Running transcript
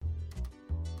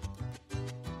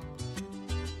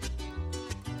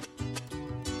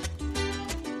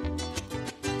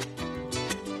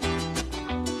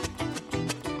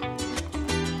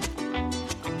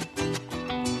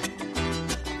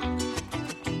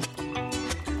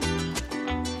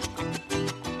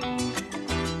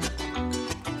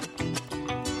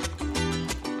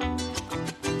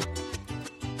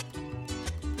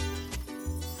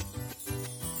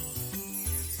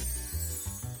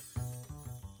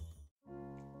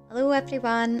Hello,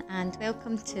 everyone, and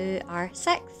welcome to our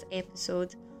sixth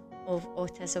episode of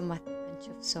Autism with a Pinch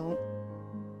of Salt.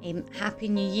 Happy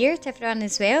New Year to everyone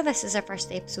as well. This is our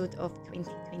first episode of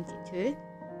 2022.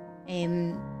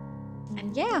 And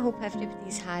yeah, I hope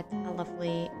everybody's had a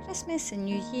lovely Christmas and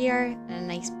New Year and a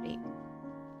nice break.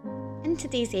 In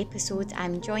today's episode,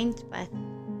 I'm joined with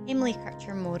Emily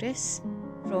Kircher-Morris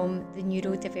from the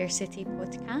Neurodiversity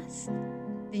Podcast.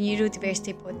 The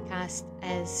Neurodiversity Podcast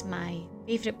is my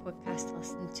favourite podcast to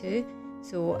listen to,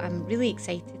 so I'm really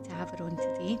excited to have her on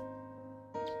today.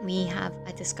 We have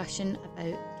a discussion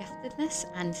about giftedness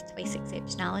and twice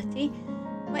exceptionality,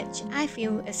 which I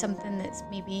feel is something that's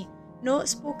maybe not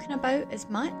spoken about as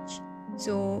much,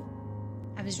 so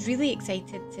I was really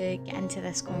excited to get into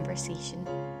this conversation.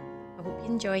 I hope you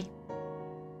enjoy.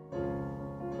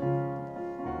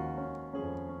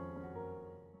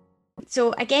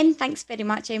 So again, thanks very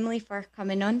much, Emily, for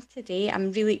coming on today.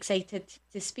 I'm really excited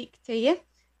to speak to you.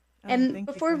 Thank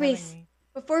you for having me.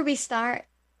 Before we start,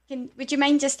 would you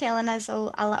mind just telling us a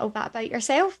little bit about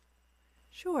yourself?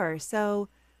 Sure. So,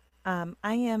 I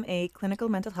am a clinical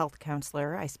mental health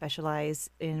counselor. I specialize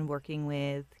in working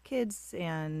with kids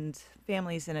and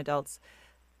families and adults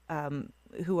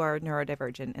who are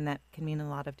neurodivergent, and that can mean a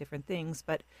lot of different things.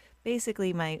 But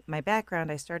basically, my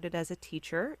background, I started as a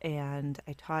teacher and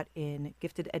I taught in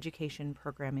gifted education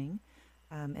programming,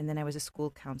 and then I was a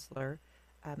school counselor.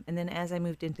 And then as I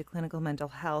moved into clinical mental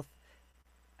health,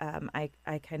 I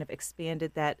kind of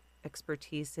expanded that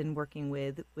expertise in working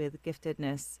with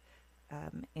giftedness,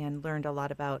 and learned a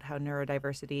lot about how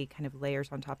neurodiversity kind of layers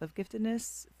on top of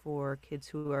giftedness for kids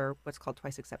who are what's called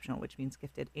twice exceptional, which means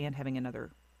gifted and having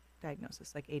another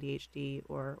diagnosis like ADHD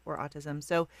or autism.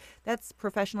 So that's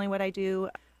professionally what I do.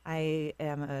 I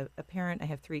am a parent. I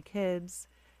have 3 kids.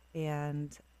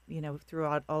 And,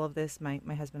 throughout all of this,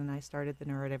 my husband and I started the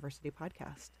Neurodiversity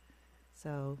Podcast.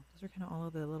 So those are kind of all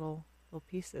of the little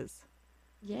pieces.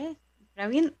 Yeah,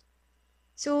 brilliant.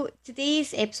 So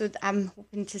today's episode, I'm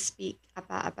hoping to speak a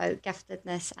bit about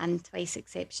giftedness and twice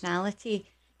exceptionality.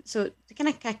 So to kind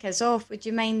of kick us off, would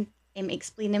you mind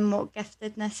explaining what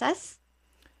giftedness is?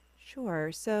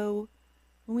 Sure. So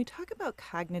when we talk about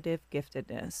cognitive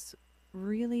giftedness,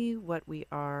 really what we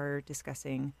are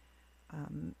discussing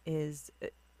is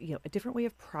a different way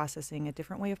of processing, a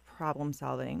different way of problem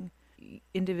solving.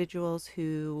 Individuals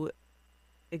who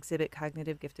exhibit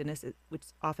cognitive giftedness, which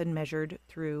is often measured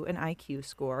through an IQ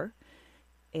score.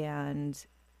 And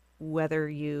whether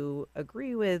you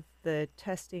agree with the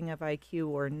testing of IQ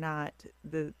or not,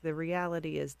 the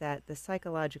reality is that the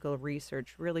psychological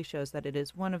research really shows that it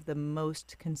is one of the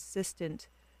most consistent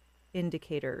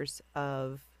indicators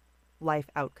of life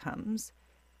outcomes.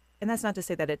 And that's not to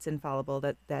say that it's infallible,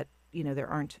 that there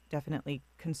aren't definitely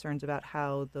concerns about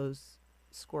how those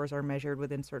scores are measured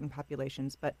within certain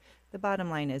populations, but the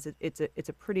bottom line is it's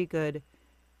a pretty good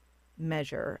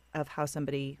measure of how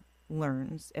somebody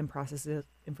learns and processes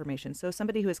information. So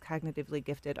somebody who is cognitively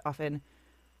gifted often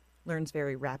learns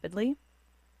very rapidly.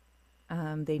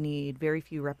 They need very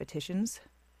few repetitions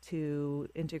to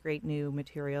integrate new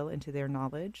material into their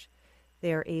knowledge.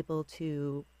 They are able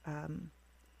to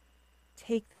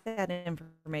take that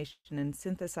information and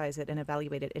synthesize it and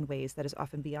evaluate it in ways that is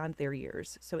often beyond their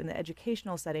years. So in the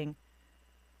educational setting,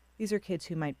 these are kids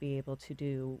who might be able to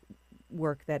do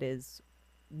work that is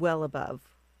well above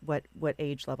what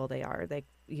age level they are. Like,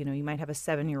 you might have a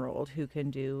 7-year-old who can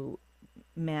do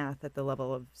math at the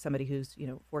level of somebody who's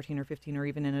 14 or 15 or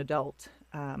even an adult,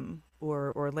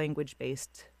 or language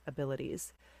based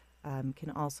abilities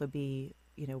can also be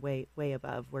way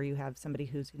above, where you have somebody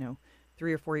who's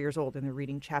 3 or 4 years old and they're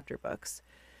reading chapter books.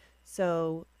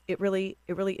 So it really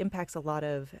impacts a lot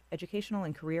of educational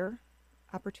and career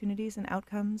opportunities and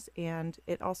outcomes, and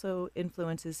it also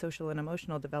influences social and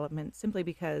emotional development simply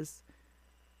because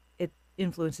it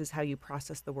influences how you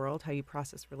process the world, how you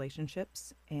process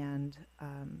relationships, and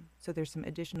so there's some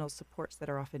additional supports that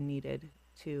are often needed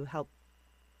to help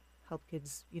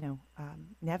kids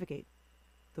navigate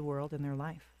the world in their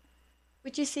life.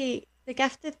 Would you say the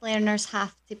gifted learners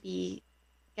have to be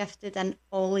gifted in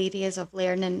all areas of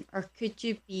learning, or could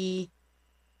you be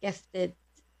gifted,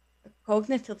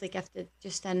 cognitively gifted,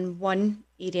 just in one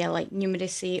area like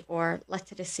numeracy or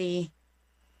literacy?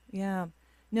 Yeah.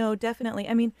 No, definitely.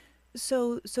 I mean,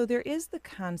 so there is the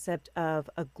concept of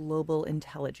a global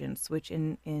intelligence, which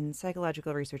in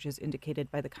psychological research is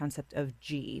indicated by the concept of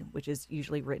G, which is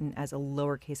usually written as a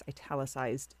lowercase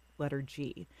italicized letter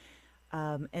G.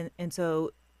 And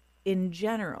so in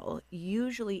general,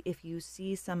 usually if you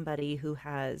see somebody who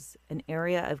has an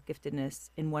area of giftedness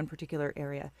in one particular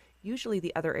area, usually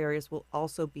the other areas will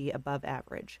also be above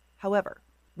average. However,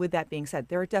 with that being said,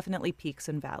 there are definitely peaks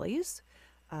and valleys.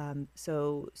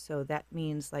 So that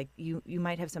means like you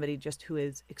might have somebody just who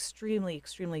is extremely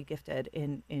gifted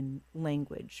in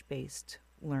language based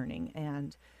learning,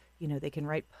 and they can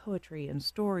write poetry and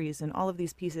stories and all of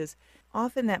these pieces.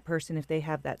 Often that person, if they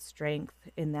have that strength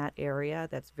in that area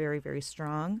that's very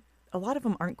strong, a lot of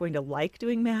them aren't going to like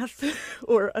doing math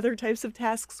or other types of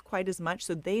tasks quite as much,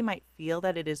 so they might feel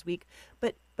that it is weak,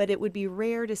 but it would be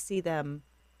rare to see them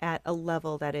at a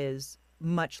level that is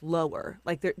much lower.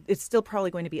 Like it's still probably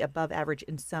going to be above average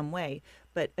in some way,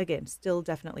 but again, still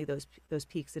definitely those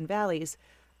peaks and valleys.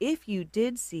 If you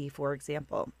did see, for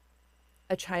example,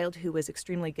 a child who was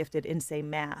extremely gifted in, say,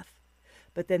 math,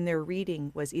 but then their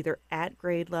reading was either at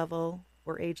grade level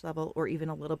or age level or even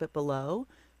a little bit below,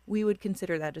 we would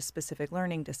consider that a specific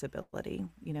learning disability.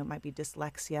 It might be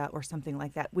dyslexia or something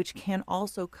like that, which can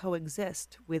also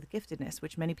coexist with giftedness,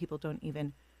 which many people don't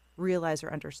even realize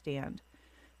or understand.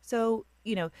 So,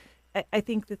 I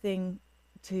think the thing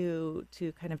to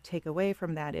kind of take away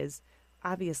from that is,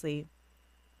 obviously,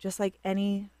 just like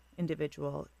any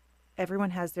individual,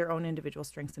 everyone has their own individual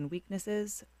strengths and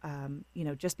weaknesses.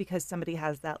 Just because somebody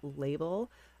has that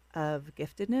label of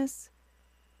giftedness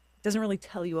doesn't really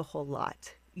tell you a whole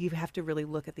lot. You have to really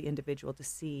look at the individual to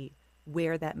see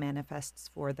where that manifests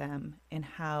for them and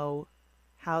how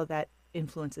that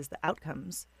influences the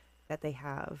outcomes that they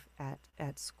have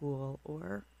at school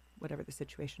or whatever the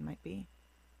situation might be.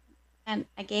 And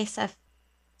I guess if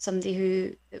somebody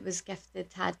who that was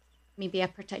gifted had maybe a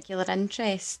particular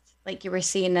interest, like you were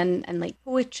saying, in like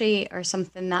poetry or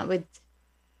something, that would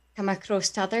come across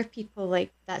to other people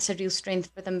like that's a real strength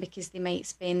for them because they might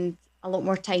spend a lot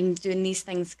more time doing these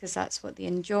things because that's what they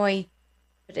enjoy.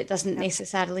 But it doesn't Yep.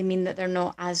 necessarily mean that they're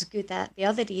not as good at the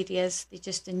other areas. They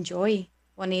just enjoy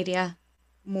one area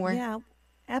more. Yeah,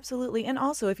 absolutely. And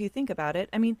also, if you think about it,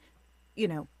 I mean, you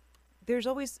know, there's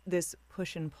always this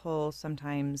push and pull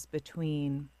sometimes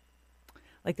between,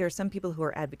 like, there are some people who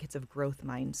are advocates of growth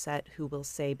mindset who will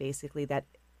say basically that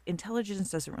intelligence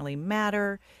doesn't really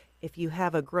matter. If you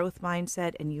have a growth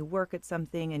mindset and you work at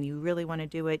something and you really want to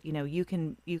do it, you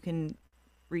can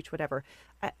reach whatever.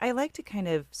 I like to kind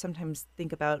of sometimes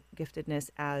think about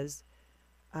giftedness as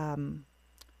um,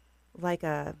 like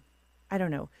a, I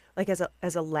don't know, like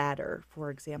as a ladder,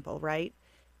 for example, right?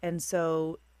 And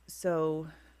so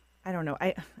I don't know.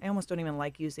 I almost don't even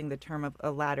like using the term of a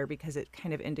ladder because it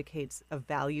kind of indicates a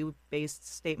value based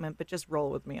statement, but just roll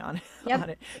with me on Yep. on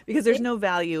it because there's no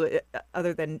value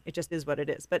other than it just is what it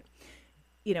is. But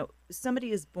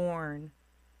somebody is born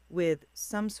with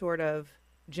some sort of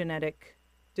genetic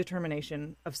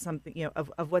determination of something,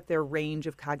 of what their range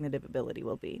of cognitive ability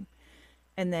will be.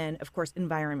 And then, of course,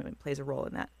 environment plays a role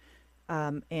in that.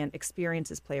 And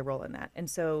experiences play a role in that. And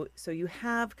so you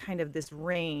have kind of this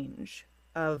range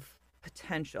of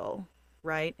potential,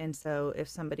 right? And so if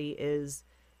somebody is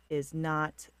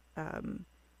not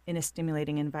in a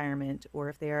stimulating environment, or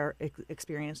if they are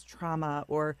experience trauma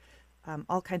or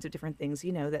all kinds of different things,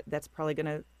 that's probably going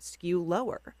to skew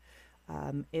lower.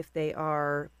 If they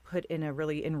are put in a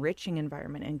really enriching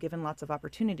environment and given lots of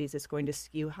opportunities, it's going to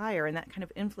skew higher, and that kind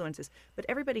of influences. But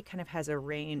everybody kind of has a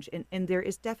range, and there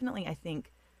is definitely, I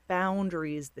think,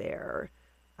 boundaries there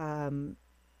um,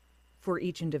 for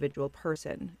each individual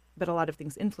person. But a lot of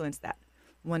things influence that.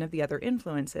 One of the other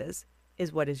influences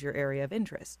is what is your area of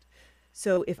interest.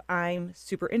 So if I'm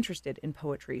super interested in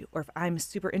poetry, or if I'm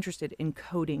super interested in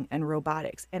coding and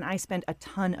robotics, and I spend a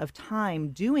ton of time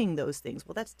doing those things,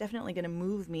 well, that's definitely going to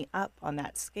move me up on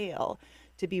that scale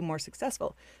to be more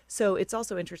successful. So it's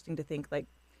also interesting to think, like,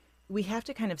 we have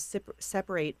to kind of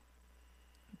separate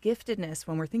giftedness.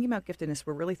 When we're thinking about giftedness,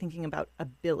 we're really thinking about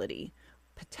ability,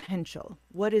 potential.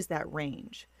 What is that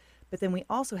range? But then we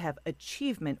also have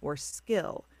achievement or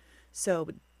skill. So,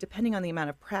 depending on the amount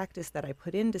of practice that I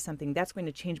put into something, that's going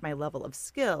to change my level of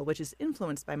skill, which is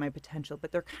influenced by my potential.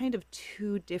 But they're kind of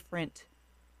two different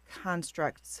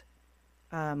constructs.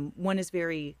 One is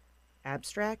very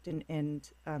abstract, and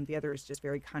the other is just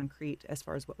very concrete as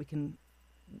far as what we can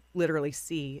literally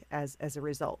see as a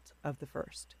result of the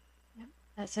first. Yep.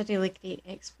 That's a really great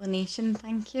explanation.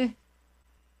 Thank you.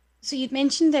 So you'd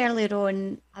mentioned earlier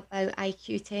on about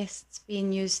IQ tests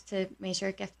being used to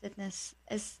measure giftedness.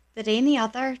 Is there any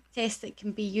other tests that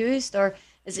can be used, or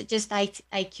is it just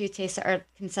IQ tests that are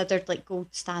considered like gold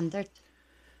standard?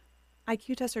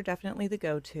 IQ tests are definitely the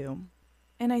go to.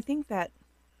 And I think that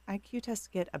IQ tests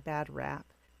get a bad rap,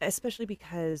 especially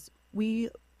because we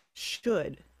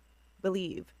should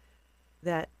believe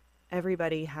that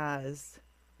everybody has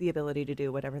the ability to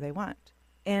do whatever they want.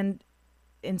 And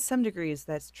in some degrees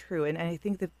that's true, and I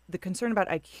think the concern about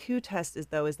IQ tests is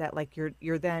that like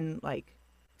you're then like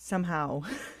somehow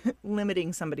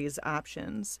limiting somebody's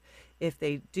options if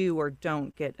they do or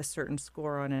don't get a certain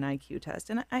score on an IQ test,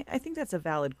 and I think that's a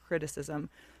valid criticism,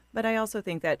 but I also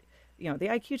think that the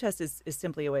IQ test is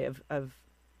simply a way of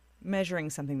measuring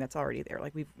something that's already there.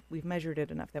 Like we've measured it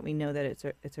enough that we know that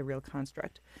it's a real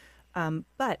construct.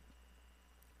 But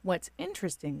what's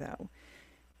interesting though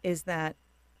is that,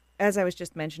 as I was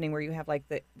just mentioning, where you have like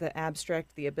the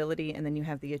abstract, the ability, and then you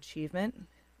have the achievement.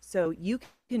 So you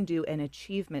can do an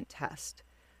achievement test.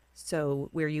 So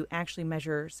where you actually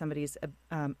measure somebody's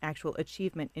actual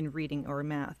achievement in reading or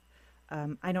math.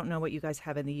 I don't know what you guys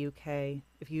have in the UK.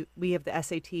 We have the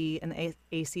SAT and the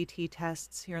ACT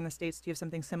tests here in the States. Do you have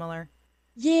something similar?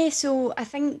 Yeah, so I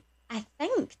think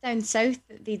down south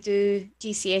that they do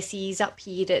GCSEs. Up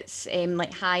here it's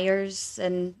like hires,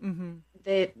 and Mm-hmm.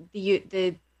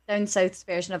 the down south's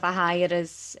version of a hire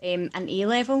is an A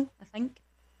level, I think.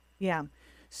 Yeah.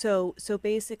 So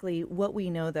basically what we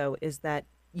know though is that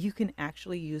you can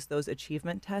actually use those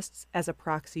achievement tests as a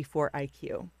proxy for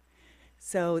IQ.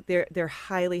 So they're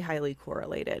highly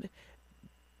correlated.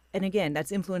 And again,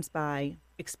 that's influenced by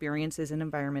experiences and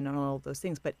environment and all of those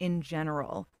things. But in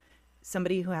general,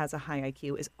 somebody who has a high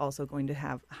IQ is also going to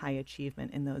have high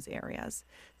achievement in those areas.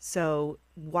 So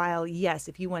while, yes,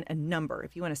 if you want a number,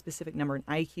 if you want a specific number, an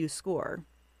IQ score,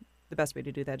 the best way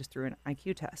to do that is through an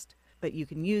IQ test. But you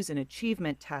can use an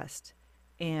achievement test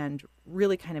and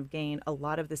really kind of gain a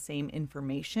lot of the same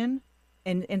information.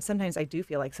 And sometimes I do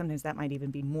feel like sometimes that might even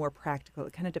be more practical.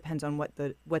 It kind of depends on what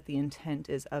the intent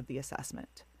is of the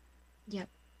assessment. Yep,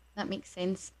 that makes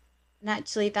sense. And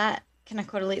actually, that kind of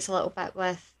correlates a little bit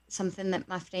with something that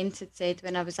my friend had said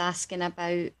when I was asking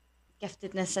about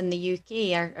giftedness in the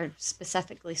UK, or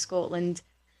specifically Scotland,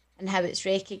 and how it's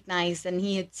recognised. And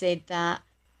he had said that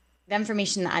the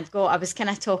information that I'd got, I was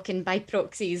kind of talking by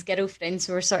proxy, his girlfriends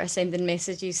who were sort of sending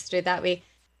messages through that way.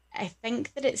 I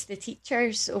think that it's the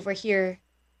teachers over here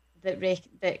that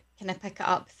kind of pick it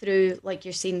up through, like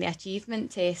you're saying, the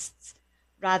achievement tests,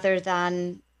 rather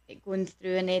than it going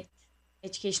through an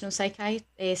educational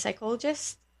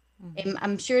psychologist. Mm-hmm.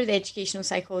 I'm sure the educational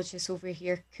psychologist over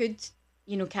here could,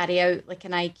 carry out like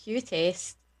an IQ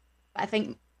test, but I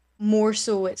think more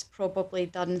so it's probably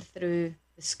done through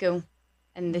the school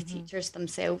and the Mm-hmm. teachers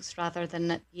themselves rather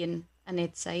than it being an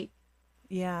ed site.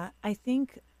 Yeah, I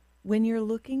think when you're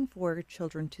looking for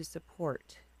children to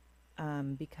support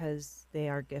because they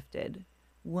are gifted,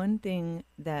 one thing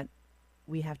that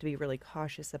we have to be really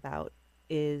cautious about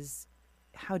is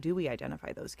how do we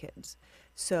identify those kids?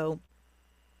 So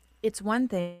it's one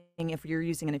thing if you're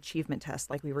using an achievement test,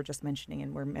 like we were just mentioning,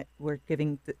 and we're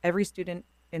giving every student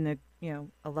in the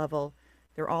a level,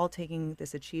 they're all taking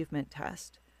this achievement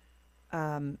test,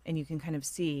 and you can kind of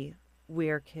see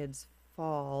where kids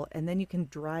fall, and then you can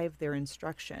drive their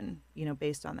instruction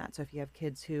based on that. So if you have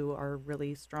kids who are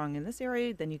really strong in this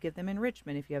area, then you give them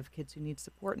enrichment. If you have kids who need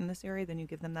support in this area, then you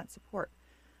give them that support.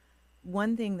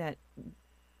 One thing that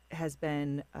has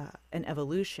been an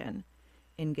evolution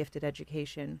in gifted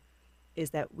education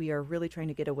is that we are really trying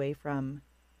to get away from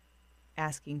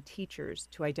asking teachers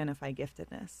to identify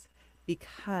giftedness,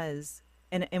 because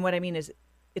and what I mean is,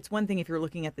 it's one thing if you're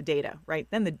looking at the data, right?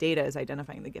 Then the data is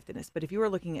identifying the giftedness. But if you are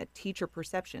looking at teacher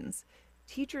perceptions,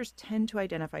 teachers tend to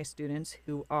identify students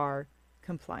who are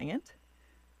compliant,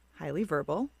 highly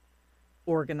verbal,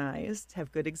 organized,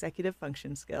 have good executive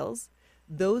function skills.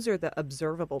 Those are the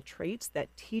observable traits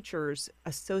that teachers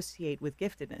associate with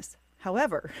giftedness.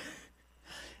 However,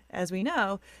 as we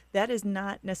know, that is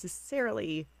not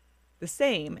necessarily the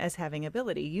same as having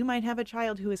ability. You might have a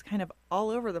child who is kind of all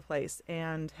over the place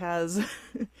and has,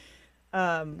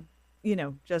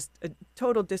 just a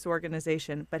total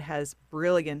disorganization, but has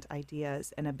brilliant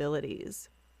ideas and abilities.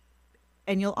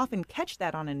 And you'll often catch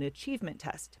that on an achievement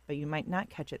test, but you might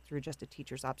not catch it through just a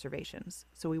teacher's observations.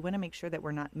 So we want to make sure that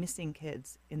we're not missing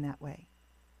kids in that way.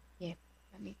 Yeah,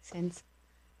 that makes sense.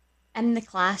 In the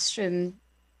classroom,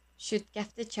 should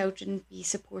gifted children be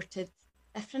supported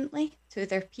differently to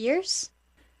their peers?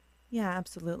 Yeah,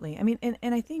 absolutely. I mean, and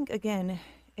I think, again,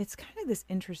 it's kind of this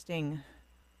interesting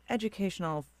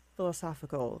educational,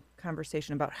 philosophical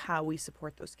conversation about how we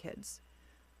support those kids.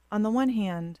 On the one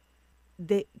hand,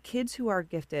 the kids who are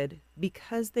gifted,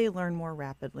 because they learn more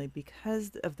rapidly,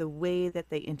 because of the way that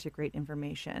they integrate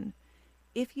information,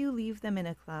 if you leave them in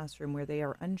a classroom where they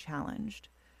are unchallenged,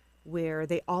 where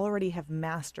they already have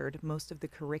mastered most of the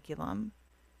curriculum,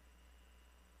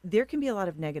 there can be a lot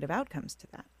of negative outcomes to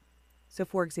that. So,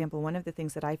 for example, one of the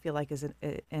things that I feel like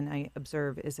and I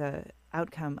observe is a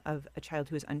outcome of a child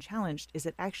who is unchallenged is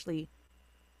it actually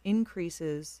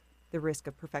increases the risk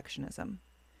of perfectionism.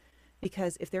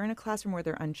 Because if they're in a classroom where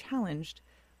they're unchallenged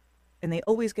and they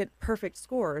always get perfect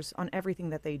scores on everything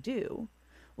that they do,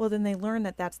 well, then they learn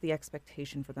that that's the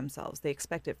expectation for themselves. They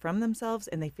expect it from themselves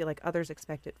and they feel like others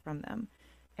expect it from them.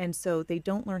 And so they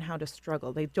don't learn how to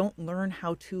struggle. They don't learn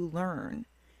how to learn.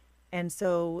 And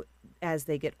so as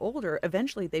they get older,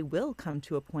 eventually they will come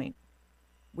to a point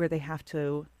where they have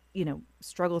to,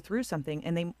 struggle through something,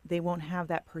 and they won't have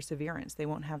that perseverance. They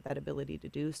won't have that ability to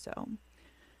do so.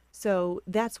 So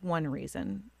that's one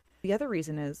reason. The other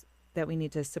reason is that we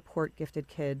need to support gifted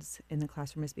kids in the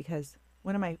classroom is because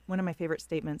one of my favorite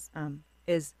statements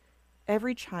is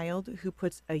every child who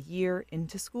puts a year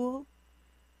into school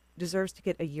deserves to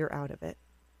get a year out of it.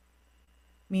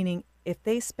 Meaning, if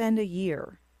they spend a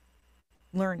year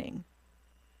learning,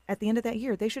 at the end of that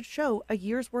year, they should show a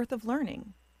year's worth of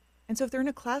learning. And so if they're in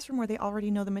a classroom where they already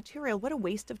know the material, what a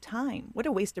waste of time, what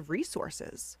a waste of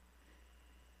resources.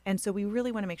 And so we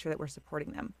really want to make sure that we're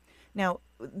supporting them. Now,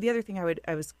 the other thing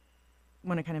I was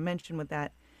want to kind of mention with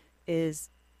that is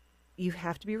you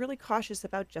have to be really cautious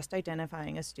about just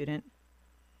identifying a student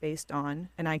based on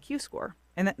an IQ score.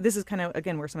 And this is kind of,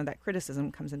 again, where some of that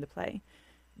criticism comes into play.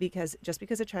 Because just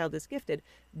because a child is gifted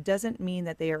doesn't mean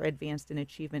that they are advanced in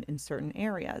achievement in certain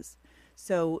areas.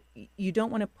 So you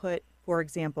don't want to put, for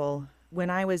example, when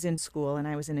I was in school and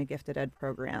I was in a gifted ed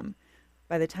program,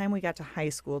 by the time we got to high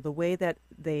school, the way that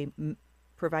they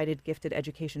provided gifted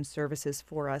education services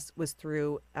for us was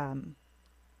through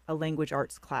a language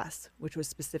arts class, which was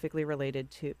specifically related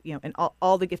to, and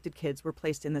all the gifted kids were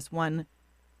placed in this one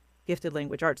gifted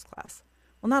language arts class.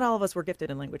 Well, not all of us were gifted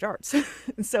in language arts.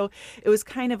 So it was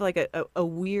kind of like a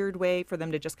weird way for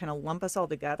them to just kind of lump us all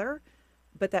together,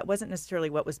 but that wasn't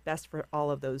necessarily what was best for all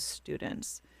of those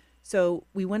students. So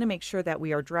we want to make sure that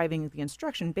we are driving the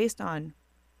instruction based on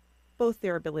both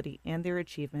their ability and their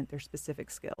achievement, their specific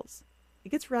skills. It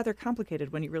gets rather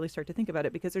complicated when you really start to think about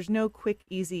it because there's no quick,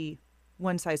 easy,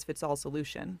 one-size-fits-all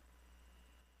solution.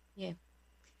 Yeah.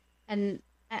 And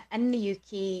in the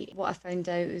UK, what I found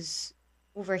out is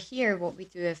over here, what we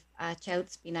do if a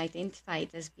child's been identified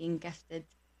as being gifted,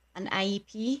 an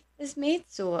IEP is made,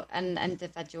 so an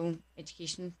individual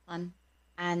education plan,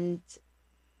 and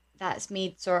that's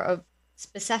made sort of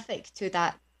specific to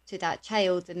that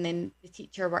child, and then the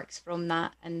teacher works from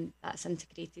that, and that's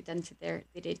integrated into their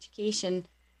education,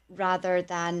 rather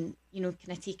than kind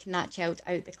of taking that child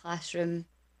out the classroom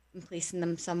and placing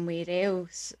them somewhere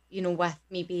else, with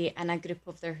maybe in a group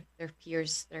of their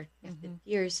peers, their gifted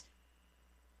peers.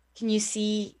 Can you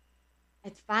see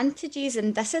advantages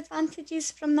and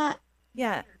disadvantages from that?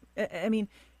 Yeah, I mean,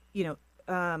 you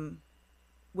know,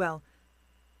 well,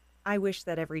 I wish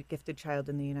that every gifted child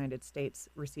in the United States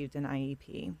received an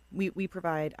IEP. We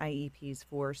provide IEPs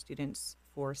for students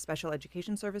for special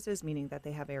education services, meaning that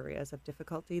they have areas of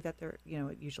difficulty that they're,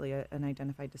 usually an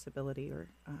identified disability or,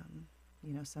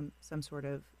 some sort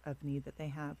of need that they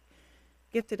have.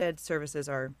 Gifted ed services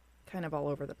are kind of all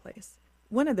over the place.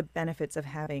 One of the benefits of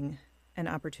having an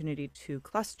opportunity to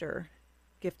cluster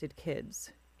gifted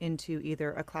kids into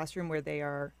either a classroom where they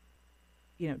are,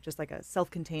 just like a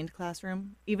self-contained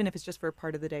classroom, even if it's just for a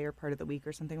part of the day or part of the week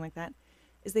or something like that,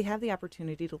 is they have the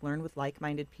opportunity to learn with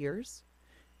like-minded peers.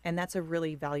 And that's a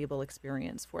really valuable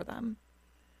experience for them.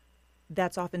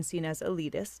 That's often seen as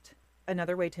elitist.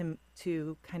 Another way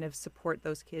to kind of support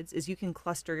those kids is you can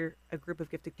cluster a group of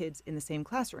gifted kids in the same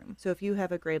classroom. So if you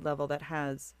have a grade level that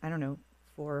has,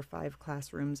 4 or 5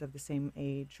 classrooms of the same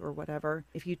age or whatever,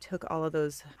 if you took all of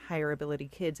those higher ability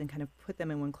kids and kind of put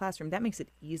them in one classroom, that makes it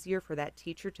easier for that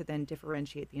teacher to then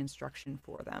differentiate the instruction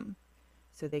for them.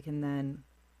 So they can then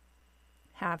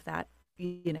have that,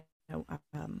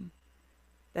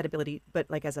 that ability, but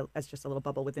like as just a little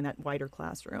bubble within that wider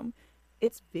classroom.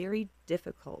 It's very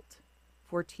difficult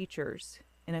for teachers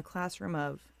in a classroom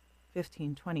of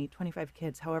 15, 20, 25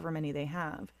 kids, however many they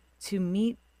have, to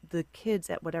meet the kids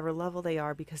at whatever level they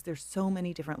are because there's so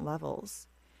many different levels.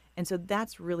 And so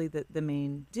that's really the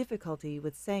main difficulty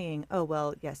with saying, oh,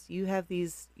 well, yes, you have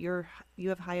you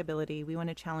have high ability. We want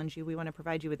to challenge you. We want to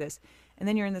provide you with this. And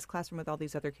then you're in this classroom with all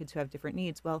these other kids who have different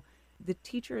needs. Well, the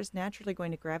teacher is naturally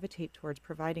going to gravitate towards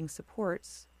providing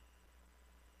supports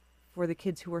for the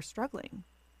kids who are struggling.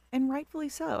 And rightfully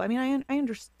so. I mean, I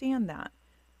understand that.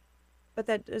 But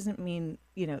that doesn't mean,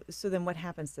 so then what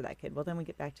happens to that kid? Well, then we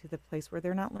get back to the place where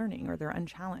they're not learning or they're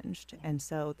unchallenged. And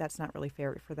so that's not really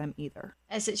fair for them either.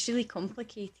 It's really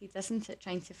complicated, isn't it,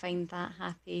 trying to find that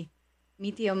happy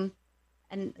medium?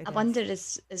 And I wonder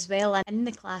as well, in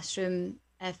the classroom,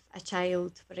 if a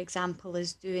child, for example,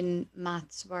 is doing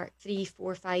maths work 3,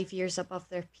 4, 5 years above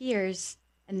their peers,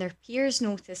 and their peers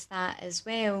notice that as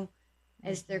well, Hmm.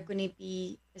 is there going to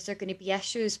be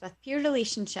issues with peer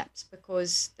relationships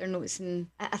because they're noticing.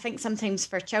 I think sometimes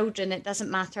for children it doesn't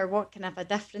matter what kind of a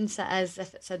difference it is.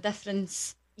 If it's a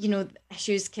difference,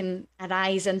 issues can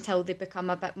arise until they become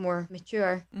a bit more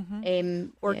mature. Hmm.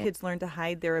 Or Yeah, kids learn to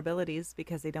hide their abilities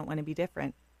because they don't want to be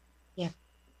different. yeah,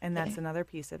 And yeah, that's another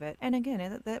piece of it. And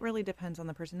again, that really depends on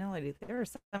the personality. There are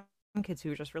some kids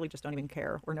who just don't even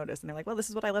care or notice. And they're like, well, this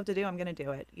is what I love to do. I'm going to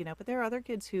do it. But there are other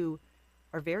kids who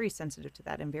are very sensitive to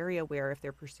that and very aware if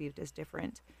they're perceived as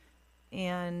different.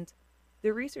 And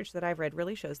the research that I've read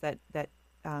really shows that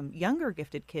younger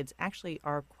gifted kids actually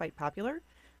are quite popular.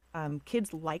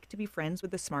 Kids like to be friends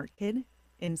with the smart kid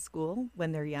in school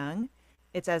when they're young.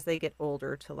 It's as they get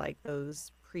older to like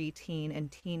those preteen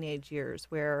and teenage years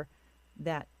where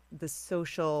that the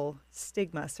social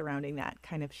stigma surrounding that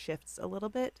kind of shifts a little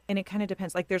bit. And it kind of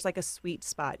depends. Like there's like a sweet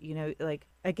spot, like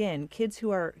again, kids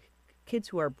who are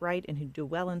bright and who do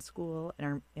well in school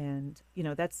and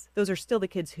that's those are still the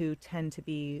kids who tend to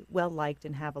be well liked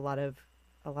and have a lot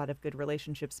of good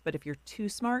relationships. But if you're too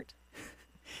smart,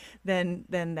 then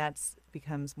that's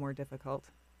becomes more difficult.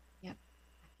 yeah.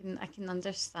 I can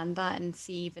understand that and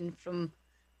see even from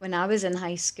when I was in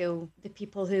high school, the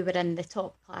people who were in the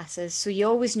top classes. So you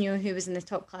always knew who was in the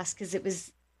top class because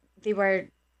they were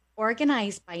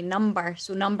organized by number.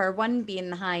 So number one being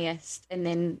the highest, and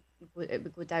then it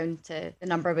would go down to the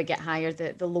number would get higher,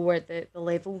 the lower the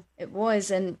level it was.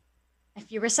 And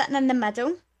if you were sitting in the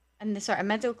middle, in the sort of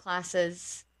middle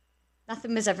classes,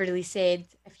 nothing was ever really said.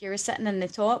 If you were sitting in the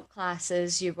top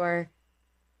classes, you were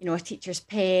a teacher's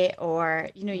pet, or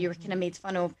you were kind of Hmm. made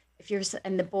fun of. If you were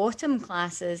in the bottom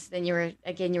classes, then you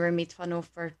were made fun of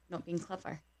for not being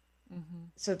clever. Hmm.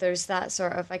 So there's that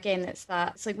sort of, again, it's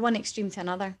like one extreme to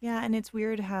another. Yeah, and it's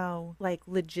weird how like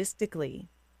logistically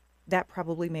that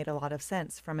probably made a lot of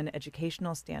sense from an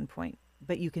educational standpoint,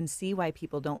 but you can see why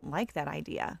people don't like that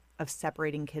idea of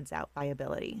separating kids out by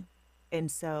ability. And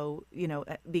so,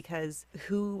 because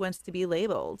who wants to be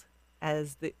labeled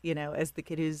as the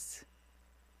kid who's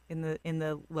in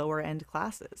the lower end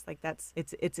classes? Like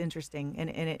it's interesting, and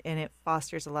it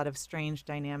fosters a lot of strange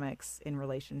dynamics in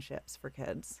relationships for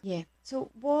kids. Yeah.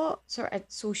 So what sort of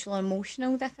social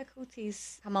emotional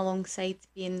difficulties come alongside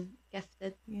being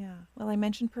gifted? Yeah. Well, I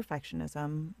mentioned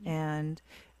perfectionism, Yeah. and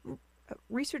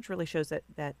research really shows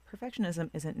that perfectionism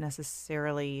isn't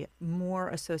necessarily more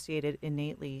associated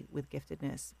innately with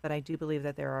giftedness, but I do believe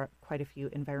that there are quite a few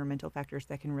environmental factors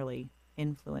that can really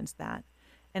influence that.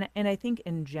 And I think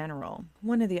in general,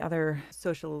 one of the other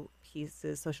social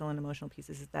and emotional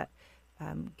pieces is that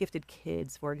gifted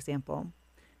kids, for example,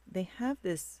 they have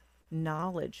this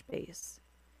knowledge base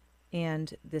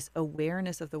and this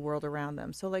awareness of the world around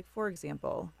them. So like for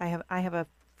example, I have a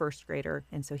first grader,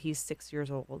 and so he's 6 years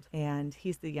old and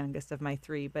he's the youngest of my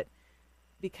three, but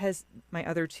because my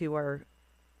other two are,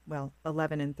 well,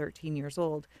 11 and 13 years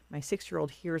old, my 6-year-old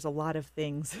hears a lot of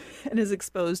things and is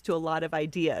exposed to a lot of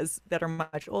ideas that are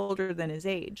much older than his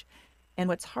age. And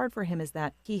what's hard for him is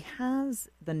that he has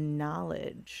the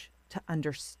knowledge to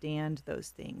understand those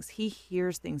things. He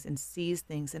hears things and sees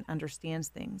things and understands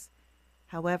things.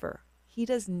 However, he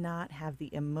does not have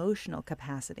the emotional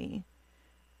capacity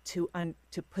to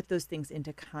put those things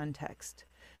into context.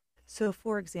 So,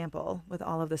 for example, with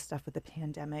all of this stuff with the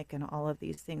pandemic and all of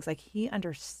these things, like he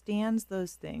understands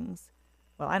those things.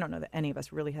 Well, I don't know that any of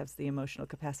us really has the emotional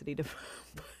capacity to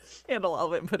handle all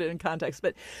of it and put it in context,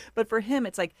 but for him,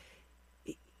 it's like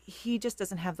he just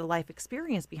doesn't have the life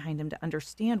experience behind him to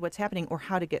understand what's happening or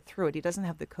how to get through it. He doesn't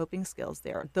have the coping skills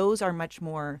there. Those are much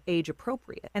more age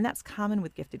appropriate. And that's common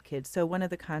with gifted kids. So, one of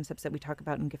the concepts that we talk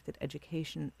about in gifted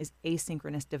education is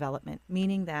asynchronous development,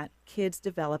 meaning that kids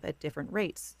develop at different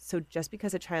rates. So, just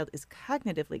because a child is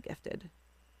cognitively gifted,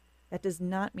 that does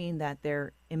not mean that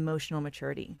their emotional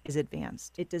maturity is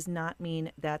advanced. It does not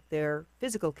mean that their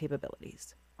physical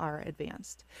capabilities are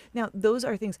advanced. Now, those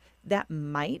are things that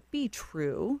might be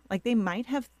true. Like they might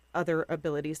have other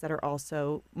abilities that are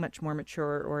also much more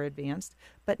mature or advanced,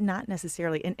 but not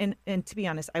necessarily. And to be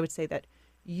honest, I would say that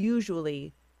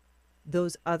usually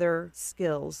those other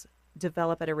skills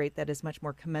develop at a rate that is much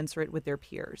more commensurate with their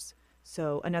peers.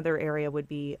 So another area would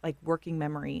be like working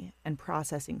memory and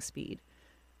processing speed.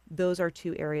 Those are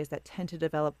two areas that tend to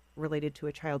develop related to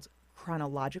a child's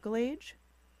chronological age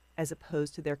as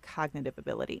opposed to their cognitive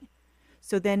ability.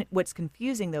 So then what's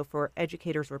confusing though for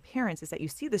educators or parents is that you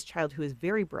see this child who is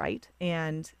very bright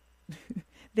and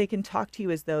they can talk to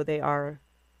you as though they are,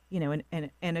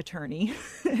 an attorney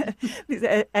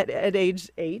at age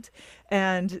 8,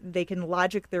 and they can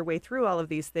logic their way through all of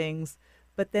these things.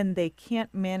 but then they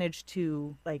can't manage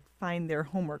to like find their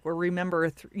homework or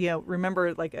remember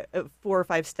remember like a 4 or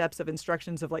 5 steps of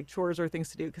instructions of like chores or things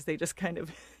to do, because they just kind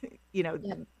of you know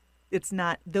Yep. it's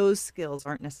not, those skills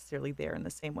aren't necessarily there in the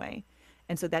same way,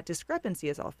 and so that discrepancy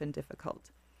is often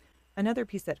difficult. Another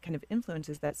piece that kind of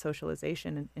influences that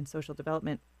socialization and social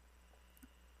development,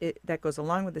 that goes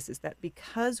along with this, is that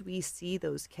because we see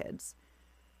those kids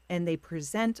and they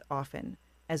present often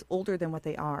as older than what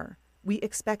they are, we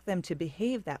expect them to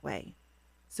behave that way.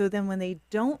 So then when they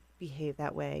don't behave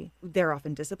that way, they're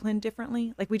often disciplined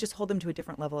differently. Like we just hold them to a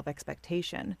different level of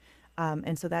expectation.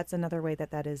 And so that's another way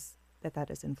that is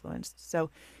influenced. So,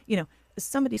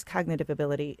 somebody's cognitive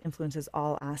ability influences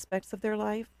all aspects of their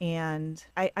life. And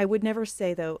I would never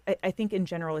say, though, I think in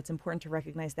general, it's important to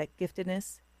recognize that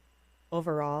giftedness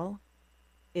overall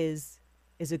is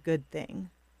a good thing.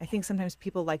 I think sometimes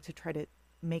people like to try to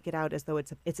make it out as though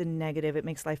it's a negative. It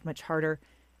makes life much harder.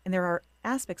 And there are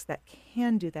aspects that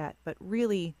can do that, but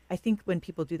really, I think when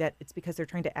people do that, it's because they're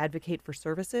trying to advocate for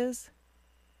services.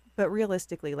 But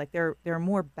realistically, like there are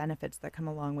more benefits that come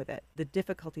along with it. The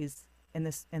difficulties in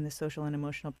this and the social and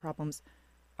emotional problems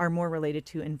are more related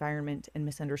to environment and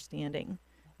misunderstanding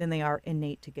than they are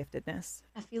innate to giftedness.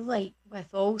 I feel like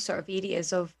with all sort of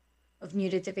areas of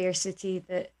neurodiversity,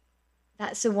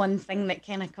 that's the one thing that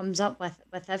kind of comes up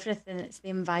with everything. It's the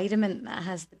environment that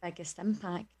has the biggest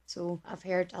impact. So I've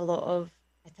heard a lot of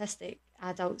autistic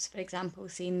adults, for example,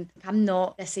 saying, I'm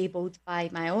not disabled by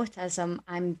my autism,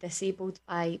 I'm disabled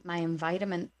by my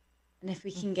environment. And if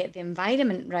we can get the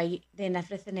environment right, then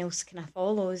everything else kind of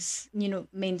follows.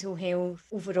 Mental health,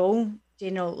 overall,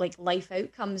 general like life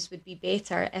outcomes would be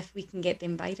better if we can get the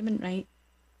environment right.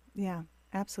 Yeah,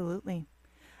 absolutely.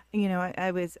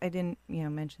 I didn't,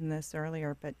 mention this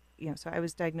earlier, but, so I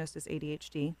was diagnosed as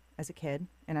ADHD as a kid,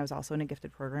 and I was also in a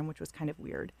gifted program, which was kind of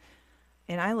weird.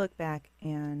 And I look back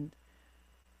and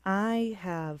I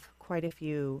have quite a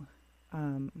few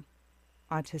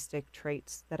autistic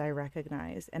traits that I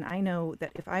recognize. And I know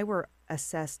that if I were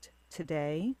assessed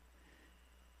today,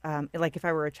 like if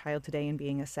I were a child today and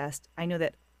being assessed, I know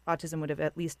that autism would have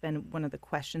at least been one of the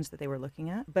questions that they were looking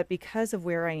at. But because of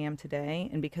where I am today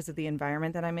and because of the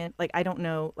environment that I'm in, like, I don't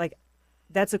know, like,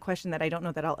 that's a question that I don't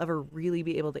know that I'll ever really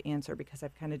be able to answer, because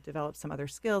I've kind of developed some other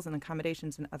skills and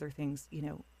accommodations and other things,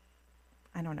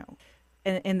 I don't know.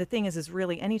 And the thing is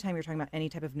really anytime you're talking about any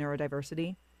type of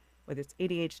neurodiversity, whether it's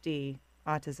ADHD,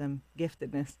 autism,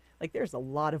 giftedness, like there's a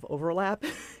lot of overlap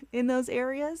in those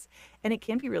areas. And it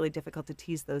can be really difficult to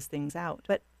tease those things out.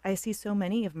 But I see so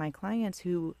many of my clients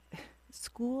who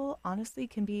school honestly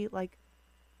can be like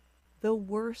the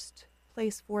worst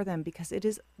place for them, because it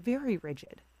is very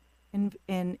rigid and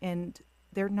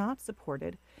they're not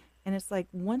supported. And it's like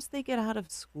once they get out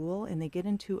of school and they get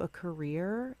into a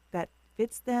career that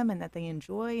fits them and that they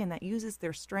enjoy and that uses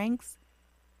their strengths,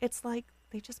 it's like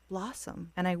they just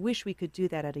blossom. And I wish we could do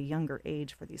that at a younger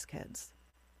age for these kids.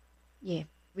 Yeah,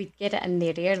 we get it in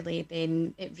there early,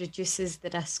 then it reduces the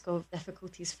risk of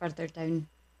difficulties further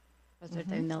Mm-hmm.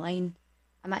 down the line.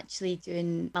 I'm actually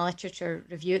doing my literature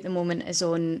review at the moment is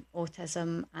on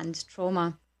autism and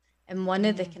trauma. And one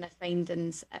of the Mm. kind of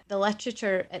findings, the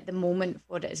literature at the moment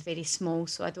for it is very small,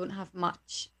 so I don't have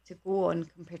much to go on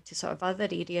compared to sort of other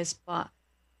areas. But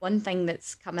one thing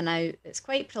that's coming out that's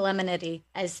quite preliminary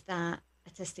is that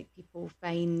autistic people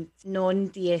find non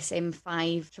DSM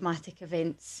 5 traumatic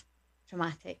events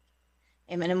traumatic.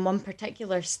 And in one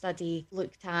particular study,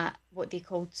 looked at what they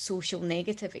called social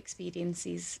negative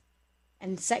experiences.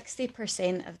 And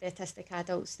 60% of the autistic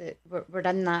adults that were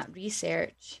in that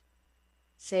research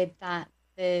said that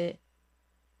the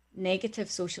negative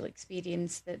social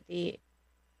experience that they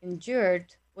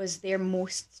endured was their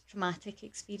most traumatic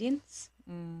experience.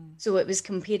 Mm. So it was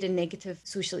comparing negative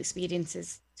social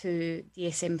experiences to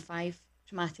DSM 5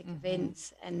 traumatic Mm-hmm.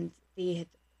 events, and they had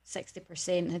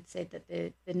 60% had said that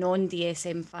the non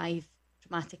DSM 5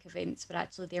 traumatic events were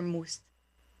actually their most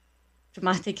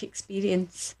traumatic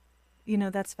experience.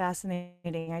 That's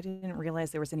fascinating. I didn't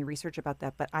realize there was any research about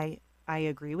that, but I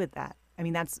agree with that. I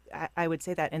mean, I would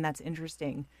say that, and that's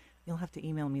interesting. You'll have to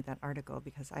email me that article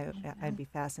because I'd be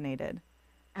fascinated.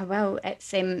 I will.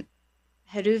 It's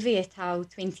Haruvi et al.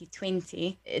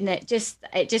 2020, and it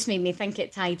just made me think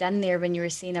it tied in there when you were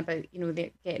saying about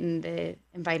getting the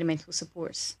environmental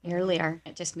supports Mm-hmm. earlier.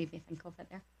 It just made me think of it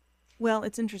there. Well,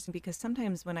 it's interesting because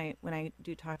sometimes when I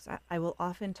do talks, I will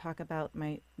often talk about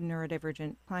my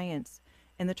neurodivergent clients,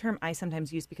 And the term I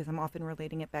sometimes use because I'm often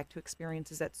relating it back to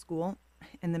experiences at school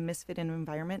and the misfit in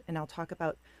environment. And I'll talk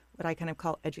about what I kind of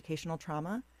call educational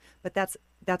trauma, but that's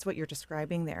what you're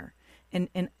describing there. And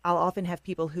I'll often have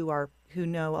people who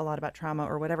know a lot about trauma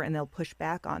or whatever, and they'll push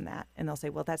back on that and they'll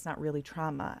say, well, that's not really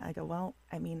trauma. I go, well,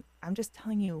 I mean, I'm just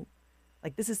telling you,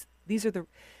 like, these are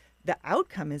the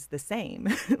outcome is the same.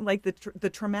 Like the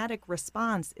traumatic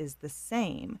response is the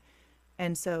same.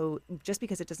 And so just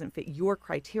because it doesn't fit your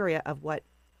criteria of what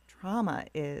trauma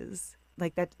is,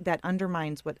 like that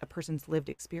undermines what a person's lived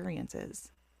experience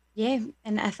is. Yeah,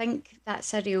 and I think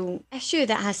that's a real issue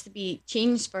that has to be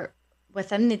changed for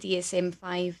within the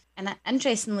DSM-5. And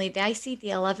interestingly, the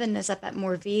ICD-11 is a bit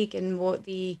more vague in what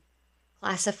they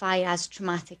classify as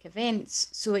traumatic events.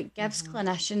 So it gives Mm-hmm.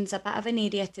 clinicians a bit of an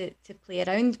area to play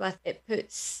around with.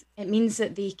 It means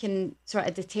that they can sort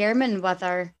of determine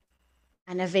whether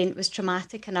an event was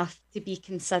traumatic enough to be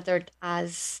considered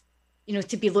as,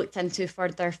 to be looked into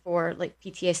further for like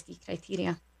PTSD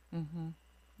criteria. Mm-hmm.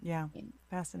 Yeah, Um, I,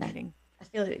 fascinating. I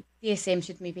feel like DSM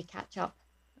should maybe catch up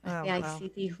with the Oh, well,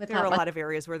 ICD with there are that a one. lot of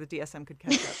areas where the DSM could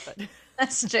catch up, but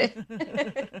That's true.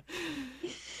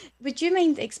 Would you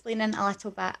mind explaining a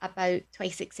little bit about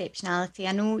twice exceptionality?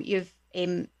 I know you've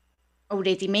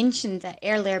already mentioned it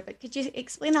earlier, but could you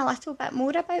explain a little bit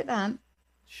more about that?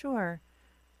 sure.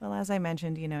 Well, as I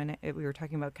mentioned, and we were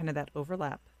talking about kind of that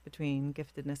overlap between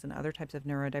giftedness and other types of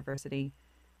neurodiversity.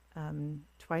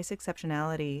 Twice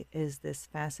exceptionality is this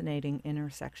fascinating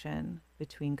intersection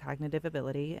between cognitive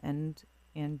ability and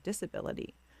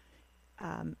disability.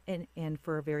 And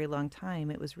for a very long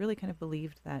time, it was really kind of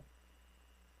believed that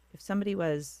if somebody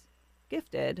was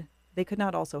gifted, they could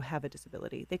not also have a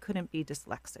disability. They couldn't be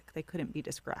dyslexic. They couldn't be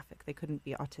dysgraphic. They couldn't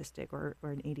be autistic or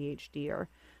an ADHD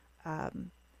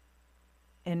um,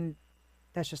 and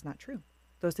that's just not true.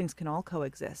 Those things can all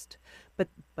coexist. But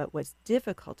what's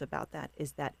difficult about that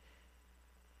is that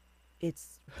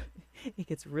it's it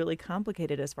gets really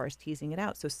complicated as far as teasing it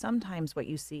out. So sometimes what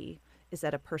you see is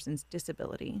that a person's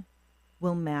disability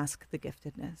will mask the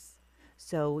giftedness.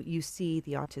 So you see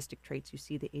the autistic traits, you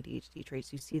see the ADHD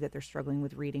traits, you see that they're struggling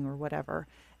with reading or whatever.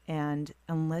 And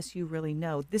unless you really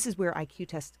know, this is where IQ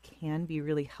tests can be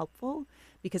really helpful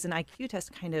because an IQ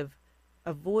test kind of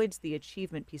avoids the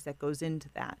achievement piece that goes into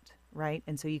that, right?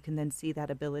 And so you can then see that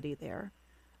ability there.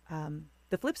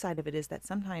 The flip side of it is that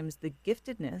sometimes the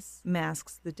giftedness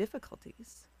masks the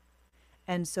difficulties.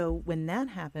 And so when that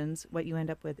happens, what you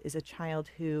end up with is a child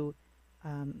who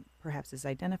perhaps is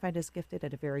identified as gifted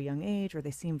at a very young age, or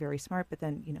they seem very smart, but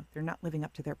then, they're not living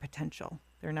up to their potential.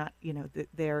 They're not,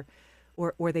 they're,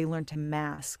 or they learn to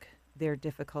mask their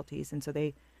difficulties. And so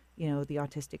they, the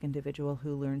autistic individual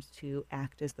who learns to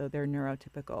act as though they're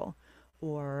neurotypical,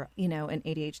 or an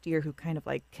ADHDer who kind of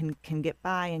like can get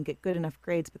by and get good enough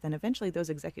grades, but then eventually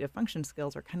those executive function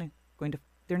skills are kind of going to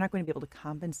they're not going to be able to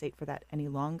compensate for that any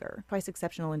longer. Twice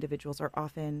exceptional individuals are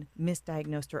often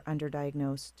misdiagnosed or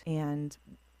underdiagnosed, and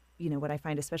what I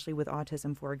find, especially with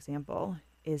autism, for example,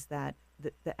 is that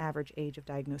the average age of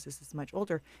diagnosis is much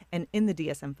older. And in the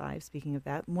DSM-5, speaking of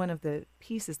that, one of the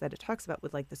pieces that it talks about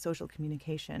with like the social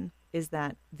communication is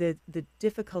that the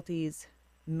difficulties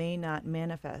may not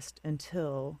manifest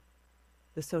until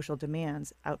the social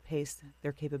demands outpace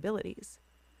their capabilities.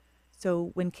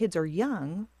 So when kids are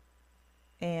young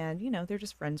and they're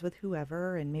just friends with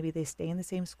whoever, and maybe they stay in the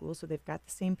same school, so they've got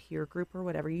the same peer group or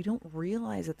whatever, you don't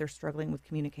realize that they're struggling with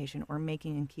communication or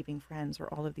making and keeping friends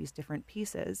or all of these different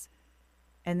pieces.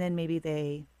 And then maybe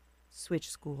they switch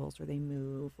schools or they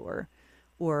move, or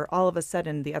all of a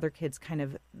sudden the other kids kind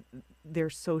of their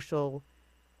social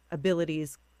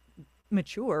abilities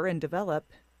mature and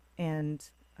develop, and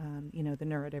the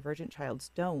neurodivergent child's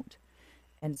don't.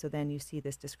 And so then you see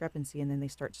this discrepancy, and then they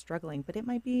start struggling. But it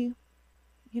might be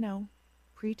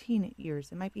preteen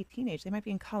years, it might be teenage, they might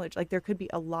be in college. Like there could be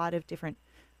a lot of different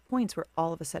points where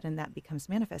all of a sudden that becomes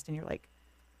manifest, and you're like,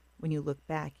 when you look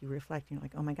back, you reflect, and you're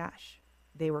like, oh my gosh,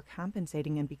 they were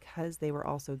compensating, and because they were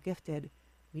also gifted,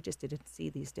 we just didn't see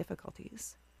these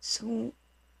difficulties. So,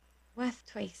 with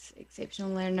twice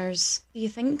exceptional learners, do you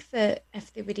think that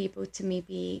if they were able to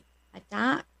maybe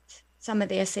adapt some of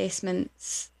the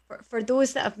assessments for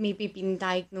those that have maybe been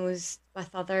diagnosed with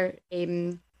other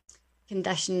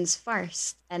conditions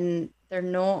first and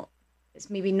it's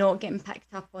maybe not getting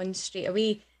picked up on straight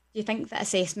away, do you think that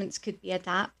assessments could be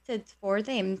adapted for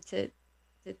them to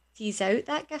tease out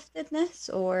that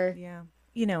giftedness or Yeah.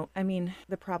 I mean,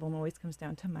 the problem always comes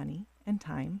down to money and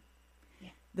time. yeah.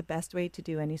 The best way to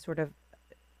do any sort of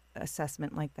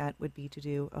assessment like that would be to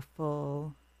do a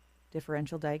full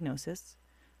differential diagnosis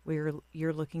where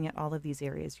you're looking at all of these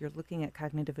areas. You're looking at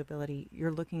cognitive ability.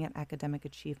 You're looking at academic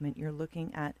achievement. You're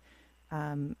looking at,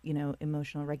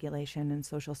 emotional regulation and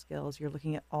social skills. You're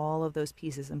looking at all of those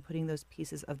pieces and putting those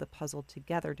pieces of the puzzle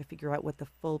together to figure out what the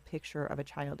full picture of a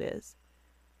child is.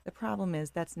 The problem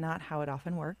is that's not how it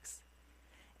often works.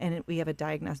 And we have a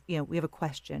we have a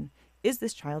question. Is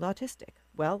this child autistic?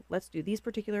 Well, let's do these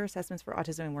particular assessments for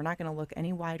autism, and we're not going to look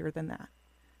any wider than that.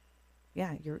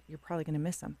 Yeah, you're probably going to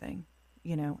miss something.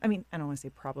 I mean, I don't want to say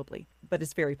probably, but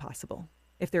it's very possible.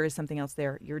 If there is something else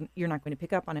there, you're not going to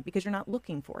pick up on it because you're not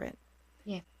looking for it.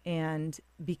 Yeah. And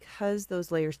because those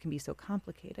layers can be so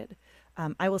complicated,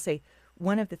 I will say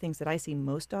one of the things that I see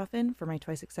most often for my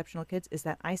twice exceptional kids is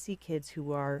that I see kids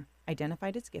who are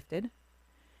identified as gifted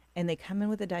and they come in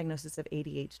with a diagnosis of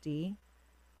ADHD,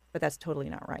 but that's totally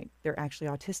not right. They're actually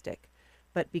autistic.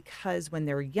 But because when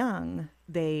they're young,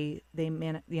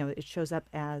 it shows up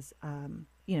as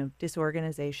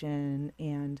disorganization,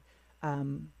 and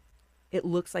it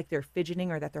looks like they're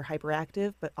fidgeting or that they're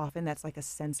hyperactive, but often that's like a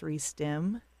sensory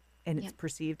stim and it's Yeah.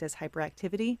 perceived as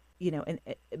hyperactivity,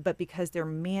 but because they're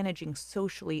managing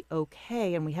socially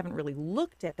okay, and we haven't really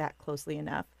looked at that closely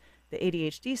enough, the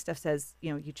ADHD stuff says,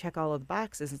 you check all of the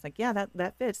boxes. It's like, yeah,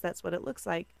 that fits. That's what it looks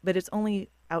like. But it's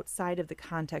only outside of the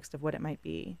context of what it might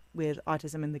be with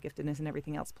autism and the giftedness and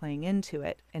everything else playing into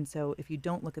it. And so if you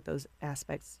don't look at those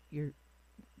aspects,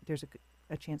 there's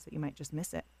a chance that you might just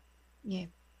miss it. Yeah.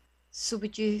 So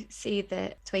would you say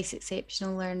that twice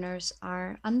exceptional learners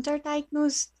are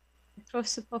underdiagnosed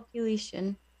across the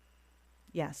population?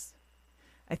 Yes.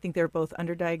 I think they're both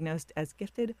underdiagnosed as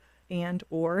gifted and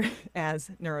or as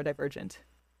neurodivergent.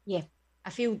 Yeah. I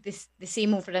feel the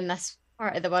same over in this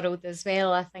part of the world as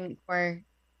well. I think we're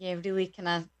really kind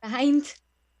of behind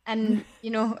and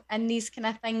in these kind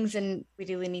of things, and we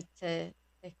really need to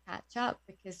catch up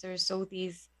because there's all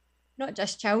these not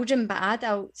just children but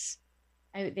adults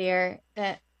out there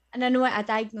that, and I know a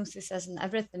diagnosis isn't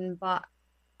everything, but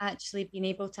actually being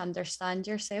able to understand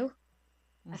yourself,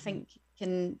 I Mm-hmm. think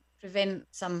can prevent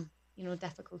some,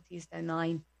 difficulties down the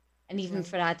line. And even Right.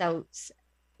 for adults,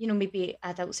 maybe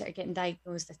adults that are getting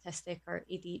diagnosed autistic or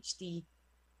ADHD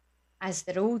as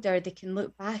they're older, they can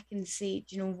look back and say,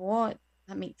 do you know what?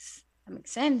 That makes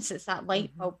sense. It's that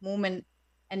light Mm-hmm. bulb moment.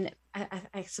 And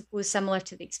I suppose similar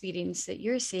to the experience that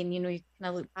you're saying, you kind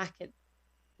of look back at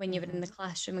when you were in Mm-hmm. the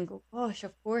classroom and go, gosh,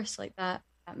 of course, like that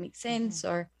makes Mm-hmm. sense.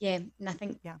 Or yeah, and I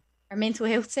think Yeah. our mental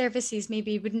health services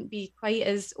maybe wouldn't be quite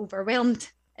as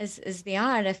overwhelmed as they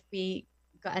are if we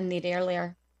got in there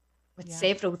earlier with Yeah.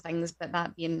 several things, but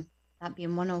that being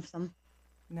one of them.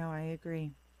 No, I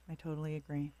agree. I totally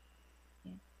agree.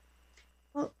 Yeah.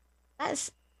 Well,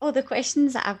 that's all the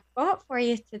questions that I've got for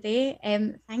you today.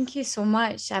 Thank you so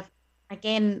much. I've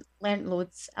again learned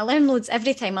loads. I learn loads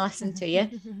every time I listen to you,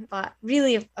 but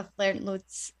really I've learned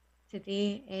loads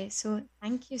today. So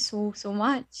thank you so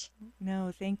much.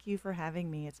 No, thank you for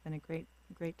having me. It's been a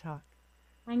great talk.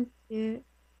 Thank you.